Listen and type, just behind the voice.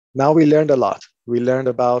Now we learned a lot. We learned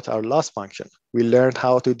about our loss function. We learned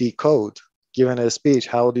how to decode, given a speech,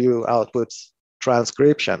 how do you output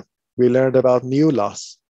transcription. We learned about new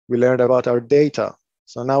loss. We learned about our data.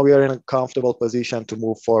 So now we are in a comfortable position to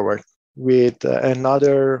move forward with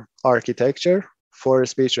another architecture for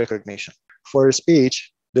speech recognition. For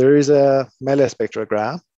speech, there is a Melee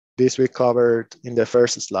spectrogram. This we covered in the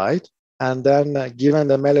first slide. And then given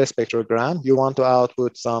the Melee spectrogram, you want to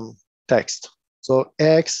output some text. So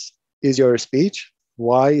X is your speech,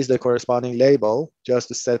 Y is the corresponding label, just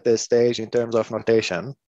to set the stage in terms of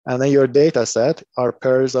notation. And then your data set are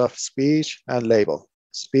pairs of speech and label.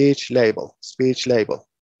 Speech, label, speech, label.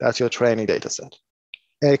 That's your training data set.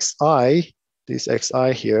 XI, this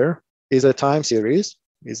XI here, is a time series,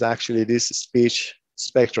 is actually this speech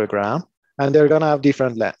spectrogram, and they're gonna have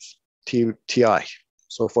different lengths, TI.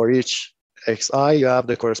 So for each XI, you have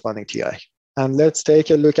the corresponding TI. And let's take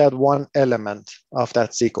a look at one element of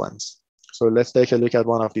that sequence. So let's take a look at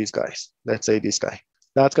one of these guys. Let's say this guy.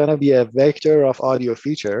 That's gonna be a vector of audio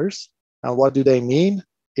features. And what do they mean?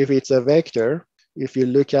 If it's a vector, if you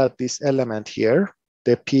look at this element here,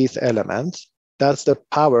 the pth element, that's the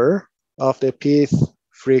power of the pth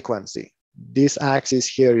frequency. This axis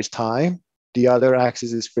here is time, the other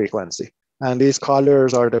axis is frequency. And these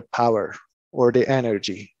colors are the power or the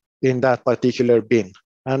energy in that particular bin.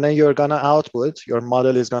 And then you're gonna output, your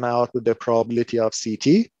model is gonna output the probability of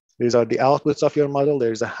CT. These are the outputs of your model,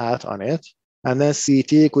 there's a hat on it. And then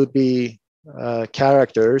CT could be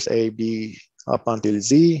characters, A, B, up until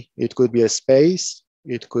Z. It could be a space,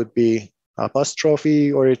 it could be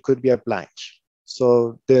apostrophe, or it could be a blank.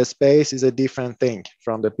 So the space is a different thing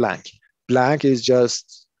from the blank. Blank is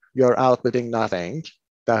just you're outputting nothing.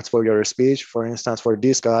 That's for your speech. For instance, for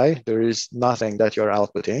this guy, there is nothing that you're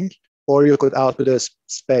outputting. Or you could output a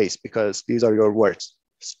space because these are your words.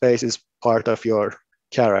 Space is part of your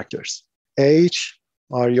characters. H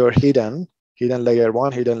are your hidden layer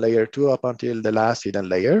 1, hidden layer 2, up until the last hidden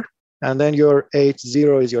layer. And then your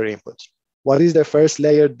H0 is your input. What is the first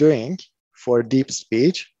layer doing for deep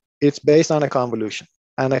speech? It's based on a convolution.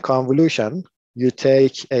 And a convolution, you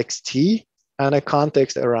take XT and a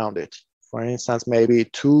context around it. For instance, maybe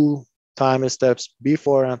 2 time steps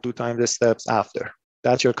before and 2 time steps after.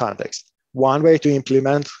 That's your context. One way to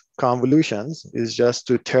implement convolutions is just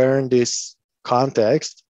to turn this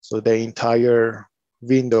context, so the entire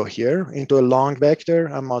window here, into a long vector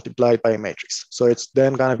and multiply it by a matrix. So it's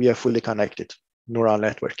then going to be a fully connected neural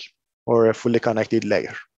network or a fully connected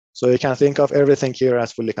layer. So you can think of everything here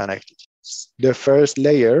as fully connected. The first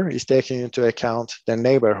layer is taking into account the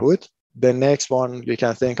neighborhood. The next one, you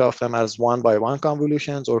can think of them as one-by-one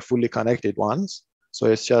convolutions or fully connected ones. So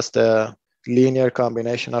it's just a linear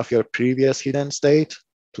combination of your previous hidden state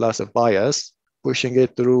plus a bias, pushing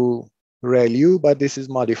it through ReLU, but this is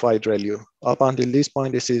modified ReLU. Up until this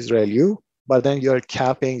point, this is ReLU, but then you're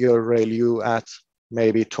capping your ReLU at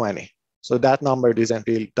maybe 20. So that number doesn't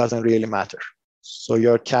really matter. So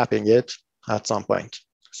you're capping it at some point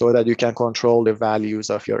so that you can control the values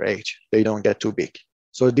of your H. They don't get too big.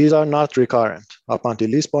 So these are not recurrent. Up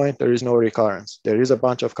until this point, there is no recurrence. There is a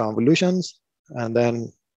bunch of convolutions and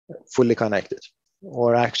then fully connected,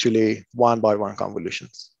 or actually one-by-one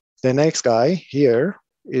convolutions. The next guy here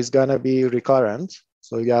is gonna be recurrent.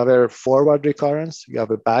 So you have a forward recurrence, you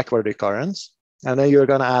have a backward recurrence, and then you're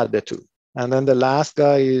gonna add the two. And then the last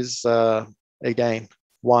guy is, again,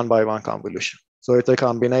 one-by-one convolution. So it's a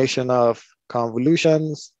combination of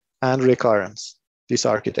convolutions and recurrence, this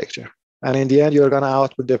architecture. And in the end, you're gonna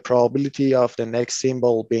output the probability of the next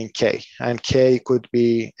symbol being K. And K could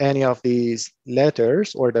be any of these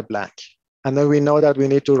letters or the blank. And then we know that we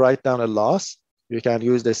need to write down a loss. You can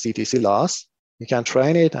use the CTC loss. You can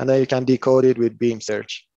train it, and then you can decode it with beam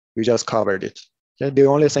search. We just covered it. Okay? The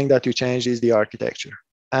only thing that you change is the architecture.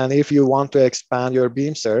 And if you want to expand your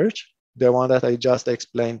beam search, the one that I just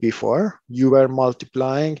explained before, you were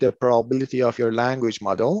multiplying the probability of your language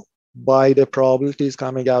model by the probabilities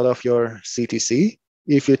coming out of your CTC.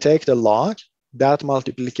 If you take the log, that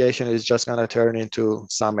multiplication is just going to turn into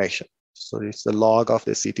summation. So it's the log of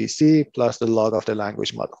the CTC plus the log of the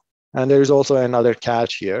language model. And there is also another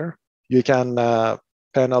catch here. You can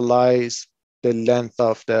penalize the length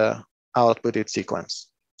of the outputted sequence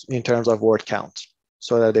in terms of word count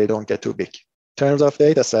so that they don't get too big. In terms of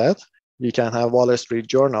data set, you can have Wall Street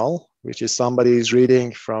Journal, which is somebody is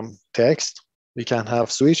reading from text. You can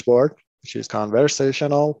have Switchboard, which is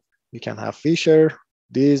conversational. You can have Fisher.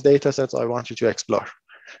 These data sets I want you to explore.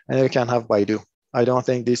 And you can have Baidu. I don't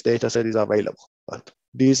think this data set is available, but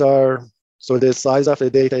these are, so the size of the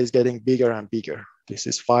data is getting bigger and bigger. This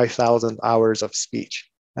is 5,000 hours of speech.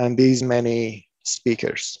 And these many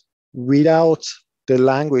speakers. Without the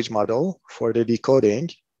language model for the decoding,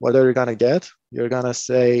 what are you going to get? You're going to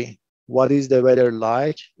say, what is the weather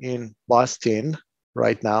like in Boston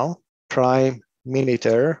right now? Prime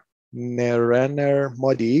Minister Narendra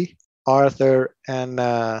Modi, Arthur, and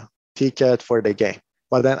ticket for the game.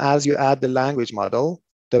 But then as you add the language model,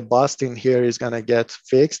 the Boston here is going to get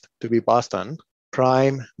fixed to be Boston.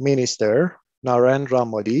 Prime Minister Narendra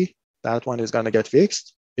Modi, that one is going to get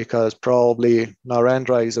fixed because probably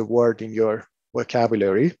Narendra is a word in your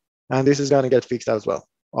vocabulary. And this is going to get fixed as well.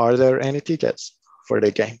 Are there any tickets for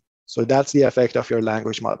the game? So that's the effect of your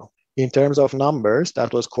language model. In terms of numbers,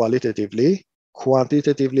 that was qualitatively.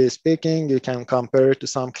 Quantitatively speaking, you can compare it to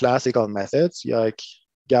some classical methods like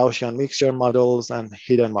Gaussian mixture models and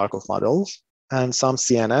hidden Markov models, and some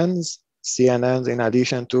CNNs in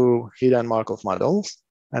addition to hidden Markov models.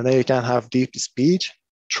 And then you can have deep speech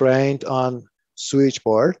trained on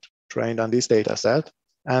switchboard, trained on this data set,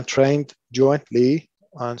 and trained jointly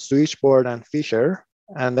on switchboard and Fisher.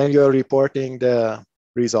 And then you're reporting the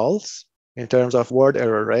results in terms of word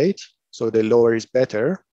error rate. So the lower is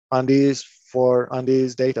better. On these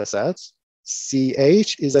data sets,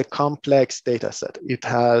 CH is a complex data set. It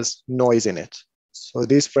has noise in it. So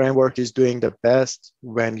this framework is doing the best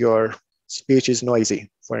when your speech is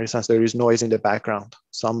noisy. For instance, there is noise in the background.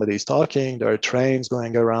 Somebody is talking, there are trains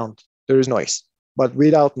going around, there is noise. But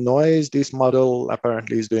without noise, this model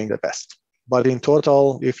apparently is doing the best. But in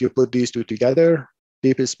total, if you put these two together,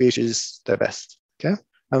 deep speech is the best, okay?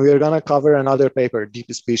 And we are gonna cover another paper,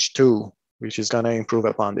 Deep Speech 2, which is gonna improve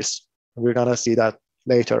upon this. We're gonna see that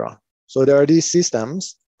later on. So there are these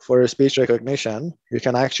systems for speech recognition. You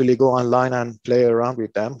can actually go online and play around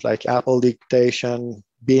with them, like Apple Dictation,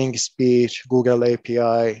 Bing Speech, Google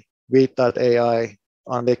API, Wit.ai.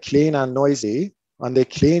 On the clean and noisy, on the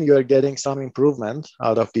clean, you're getting some improvement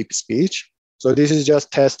out of deep speech. So this is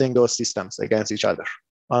just testing those systems against each other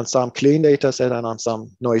on some clean data set and on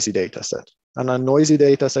some noisy data set. And on noisy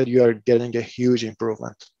data set, you are getting a huge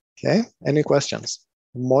improvement. Okay, any questions?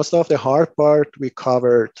 Most of the hard part we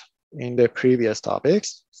covered in the previous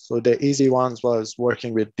topics. So the easy ones was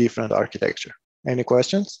working with different architecture. Any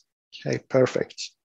questions? Okay, perfect.